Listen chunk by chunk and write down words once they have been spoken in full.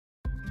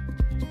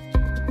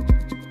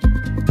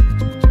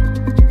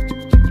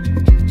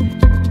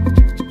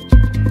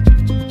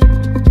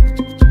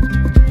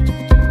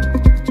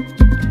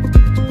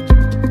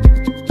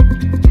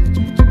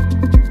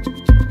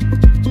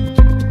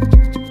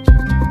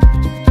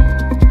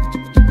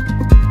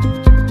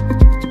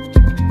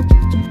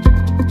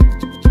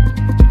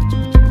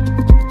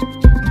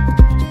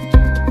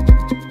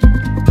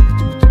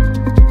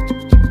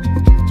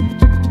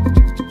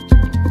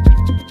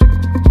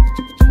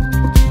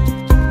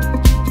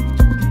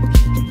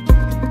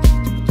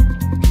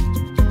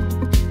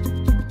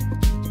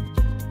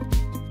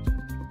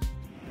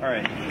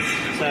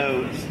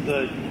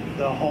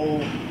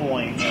whole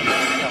point of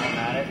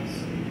telematics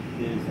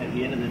is at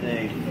the end of the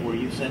day, before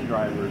you send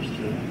drivers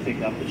to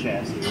pick up the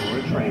chassis or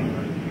a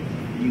trailer,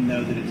 you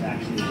know that it's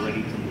actually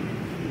ready to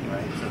move,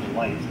 right? So the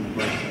lights and the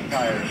brakes and the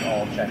tires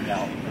all checked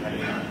out.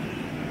 Right?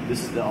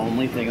 This is the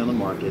only thing on the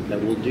market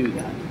that will do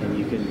that, and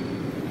you can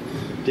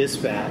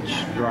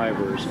dispatch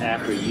drivers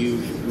after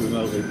you've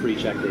remotely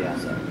pre-checked the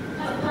asset.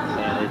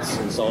 And it's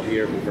installed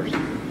here for the first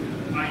time.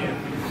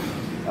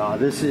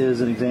 This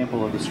is an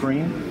example of the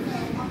screen,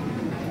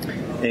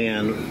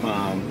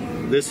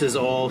 and this is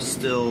all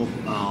still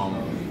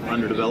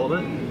under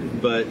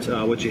development, but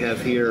what you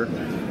have here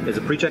is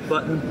a pre-check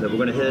button that we're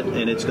going to hit,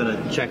 and it's going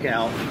to check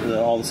out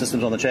all the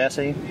systems on the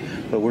chassis.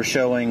 But we're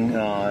showing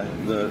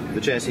the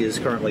chassis is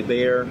currently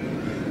bare.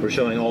 We're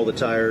showing all the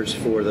tires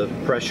for the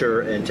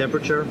pressure and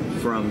temperature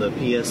from the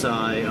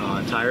PSI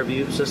tire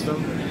view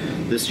system.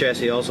 This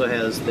chassis also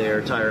has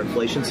their tire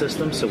inflation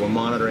system, so we're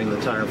monitoring the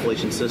tire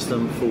inflation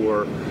system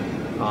for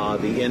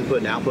the input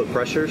and output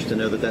pressures to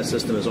know that that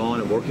system is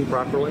on and working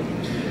properly.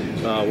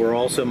 We're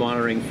also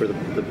monitoring for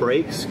the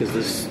brakes, because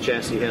this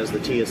chassis has the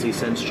TSE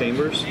Sense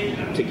chambers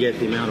to get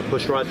the amount of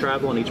push rod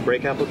travel on each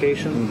brake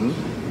application.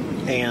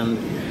 And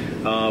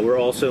we're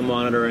also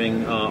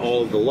monitoring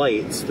all of the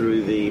lights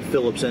through the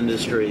Phillips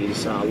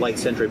Industries Light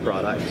Sentry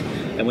product.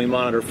 And we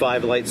monitor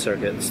 5 light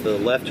circuits: the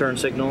left turn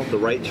signal, the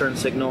right turn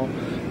signal,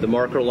 the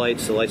marker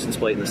lights, the license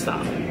plate, and the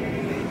stop.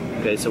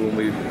 Okay, so when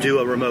we do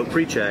a remote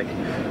pre-check,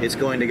 it's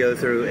going to go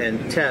through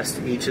and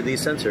test each of these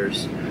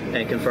sensors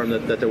and confirm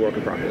that they're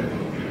working properly.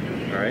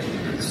 All right,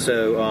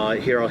 so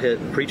here I'll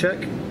hit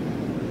pre-check.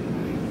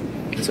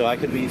 So I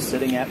could be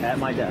sitting at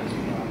my desk,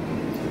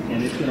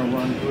 and it's going to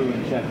run through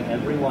and check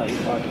every light,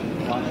 watch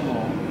them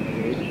all.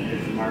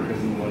 It's markers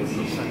and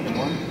voices. Second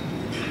one.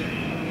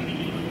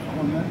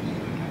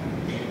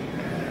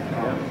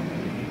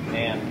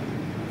 And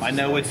I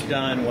know it's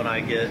done when I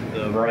get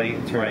the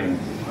right turn.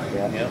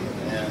 Yep.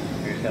 And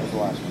here's the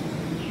last one.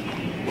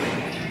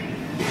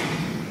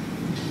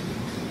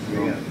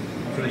 Here we go.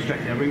 So they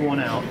check everyone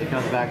out. It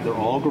comes back, they're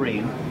all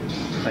green.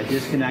 If I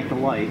disconnect the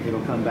light,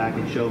 it'll come back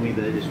and show me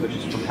that it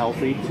switches from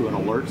healthy to an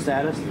alert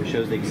status. It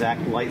shows the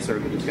exact light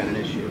circuit that's got an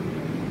issue.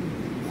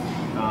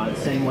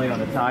 Same way on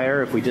the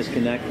tire. If we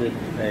disconnected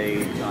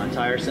a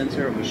tire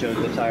sensor and we showed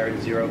the tire at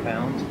 0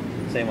 pounds,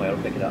 same way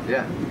it'll pick it up.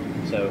 Yeah.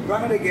 So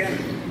run it again.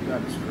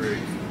 That's great.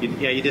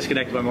 You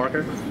disconnected my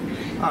marker?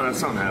 Oh, that's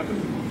something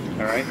happened.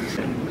 All right.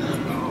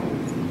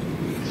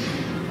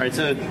 All right,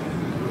 so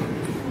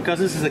because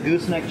this is a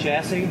gooseneck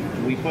chassis,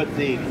 we put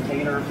the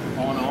container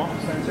on-off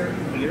sensor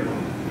here.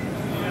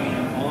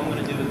 And all I'm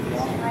going to do is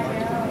block the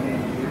light.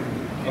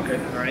 Okay.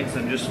 All right, so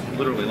I'm just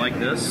literally like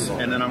this,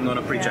 and then I'm going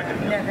to pre-check it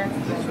again.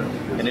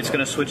 And it's going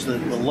to switch the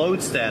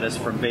load status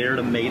from bare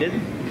to mated,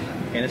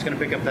 and it's going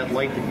to pick up that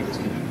light that you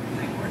disconnected.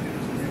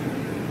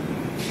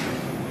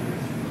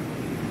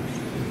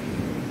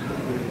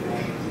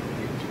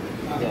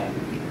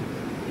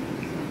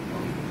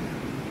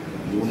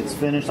 When it's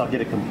finished, I'll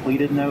get a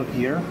completed note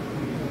here.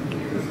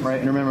 Right,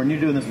 and remember, you're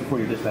doing this before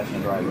you're dispatching a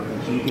driver.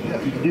 So you can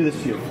do this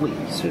to your fleet.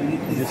 So you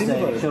just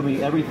say, show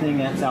me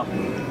everything at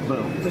Southwood.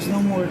 Boom. There's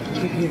no more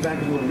kicking it back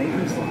into a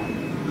maintenance line.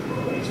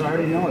 So I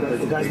already know it.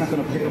 The guy's not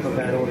going to pick up a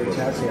bad order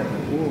chassis at the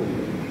pool.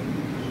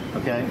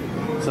 Okay,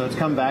 so it's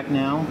come back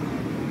now.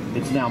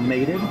 It's now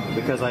mated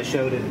because I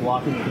showed it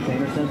blocking the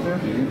container sensor.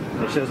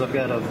 It shows I've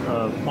got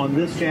on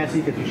this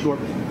chassis, because it's short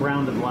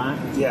brown to black.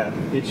 Yeah.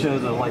 It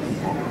shows a license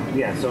plate.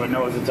 Yeah, so it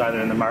knows it's either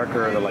in the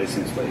marker or the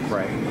license plate.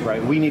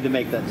 Right. We need to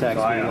make that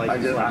text. So all I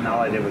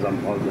did was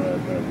unplug the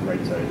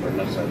right side or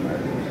left side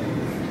marker.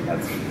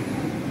 That's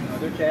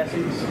other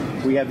chassis.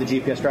 We have the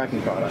GPS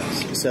tracking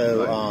products.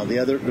 So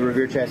the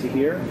Revere chassis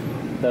here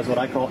does what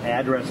I call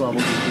address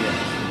level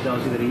GPS. It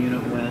tells you that a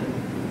unit went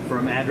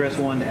from address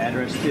 1 to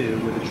address 2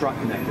 with a truck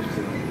connected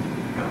to it.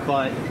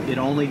 But it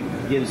only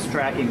gives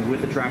tracking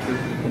with the tractor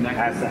connected.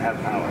 Has to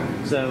have power.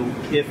 So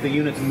if the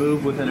units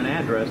move within an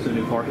address to a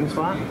new parking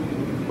spot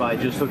by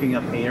just hooking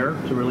up air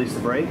to release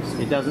the brakes,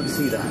 it doesn't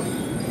see that.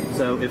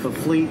 So if a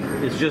fleet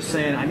is just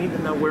saying, I need to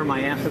know where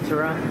my assets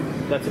are at,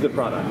 that's a good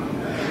product.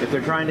 If they're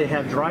trying to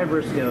have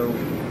drivers go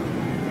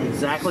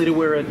exactly to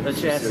where a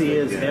chassis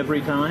is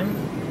every time,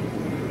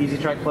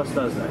 EasyTrack Plus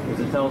does that, because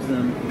it tells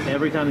them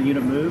every time the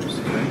unit moves,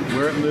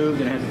 where it moved,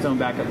 and it has its own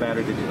backup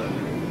battery to do it.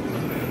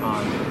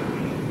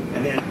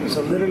 And then,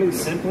 so literally,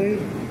 simply,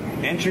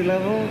 entry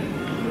level,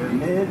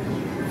 mid,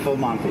 full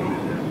Monty.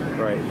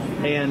 Right.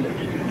 And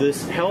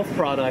this health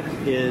product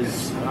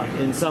is,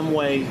 in some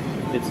way,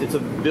 it's a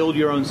build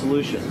your own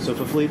solution. So if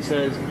a fleet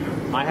says,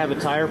 I have a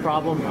tire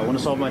problem, I want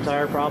to solve my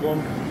tire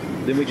problem,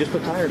 then we just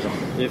put tires on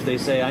it. If they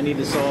say, I need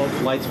to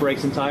solve lights,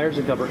 brakes, and tires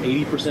and cover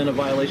 80% of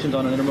violations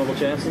on an intermodal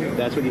chassis,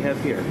 that's what you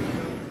have here.